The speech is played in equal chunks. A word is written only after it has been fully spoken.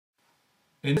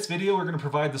In this video, we're going to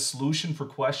provide the solution for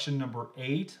question number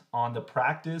 8 on the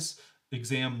practice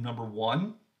exam number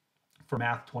 1 for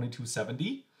Math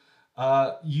 2270.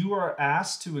 You are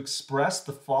asked to express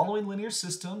the following linear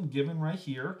system given right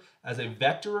here as a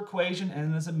vector equation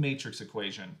and as a matrix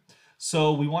equation.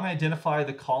 So we want to identify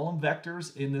the column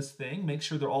vectors in this thing, make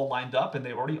sure they're all lined up, and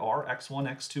they already are, x1,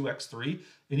 x2, x3.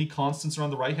 Any constants are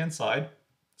on the right-hand side,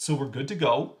 so we're good to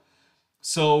go.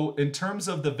 So in terms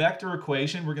of the vector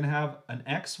equation, we're going to have an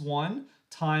x1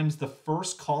 times the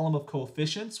first column of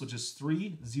coefficients, which is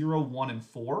 3, 0, 1, and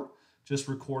 4. Just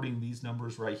recording these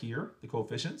numbers right here, the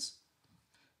coefficients.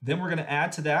 Then we're going to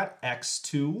add to that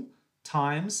x2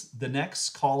 times the next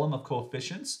column of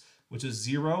coefficients, which is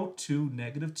 0, 2,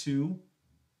 -2,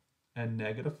 and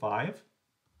 -5.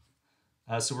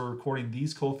 So we're recording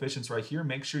these coefficients right here.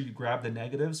 Make sure you grab the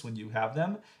negatives when you have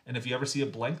them. And if you ever see a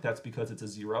blank, that's because it's a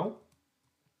 0.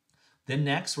 Then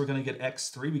next, we're going to get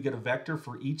x3. We get a vector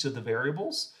for each of the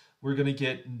variables. We're going to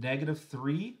get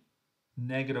 -3,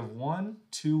 -1,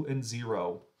 2, and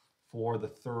 0 for the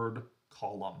third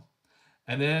column.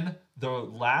 And then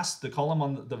the column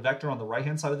on the vector on the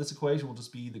right-hand side of this equation will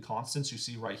just be the constants you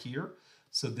see right here.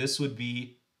 So this would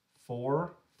be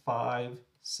 4, 5,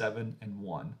 7, and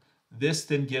 1. This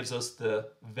then gives us the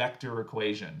vector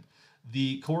equation.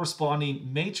 The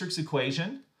corresponding matrix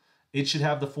equation, it should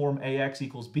have the form AX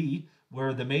equals B,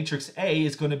 where the matrix A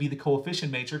is going to be the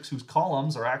coefficient matrix whose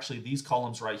columns are actually these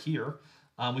columns right here.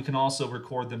 We can also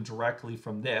record them directly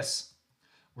from this.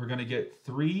 We're going to get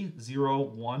 3, 0,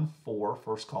 1, 4,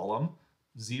 first column,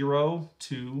 0,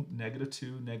 2,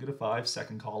 -2, -5,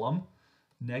 second column,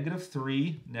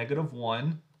 -3,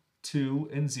 -1, 2,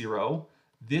 and 0.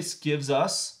 This gives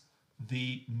us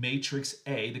the matrix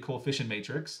A, the coefficient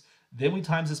matrix. Then we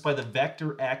times this by the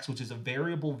vector x, which is a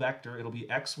variable vector. It'll be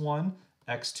x1,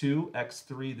 x2,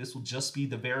 x3. This will just be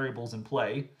the variables in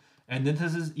play. And then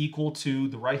this is equal to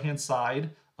the right-hand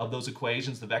side of those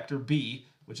equations, the vector b,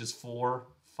 which is 4,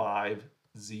 5,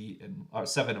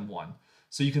 7, and 1.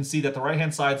 So you can see that the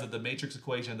right-hand sides of the matrix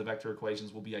equation and the vector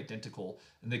equations will be identical,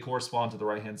 and they correspond to the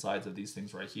right-hand sides of these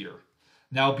things right here.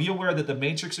 Now, be aware that the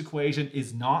matrix equation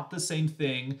is not the same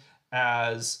thing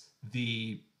as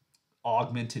the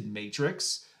augmented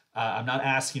matrix. I'm not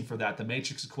asking for that. The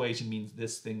matrix equation means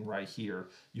this thing right here.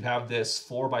 You have this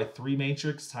 4 by 3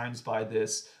 matrix times by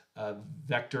this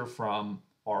vector from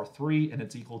R3, and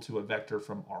it's equal to a vector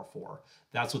from R4.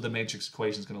 That's what the matrix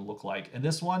equation is going to look like. And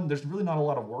this one, there's really not a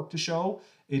lot of work to show.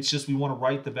 It's just we want to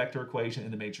write the vector equation in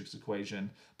the matrix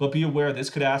equation. But be aware, this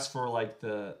could ask for like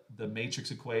the matrix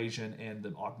equation and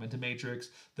the augmented matrix,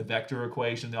 the vector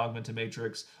equation, the augmented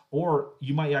matrix, or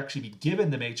you might actually be given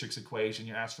the matrix equation.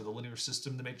 You ask for the linear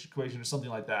system, the matrix equation, or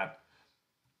something like that.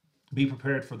 Be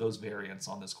prepared for those variants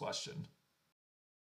on this question.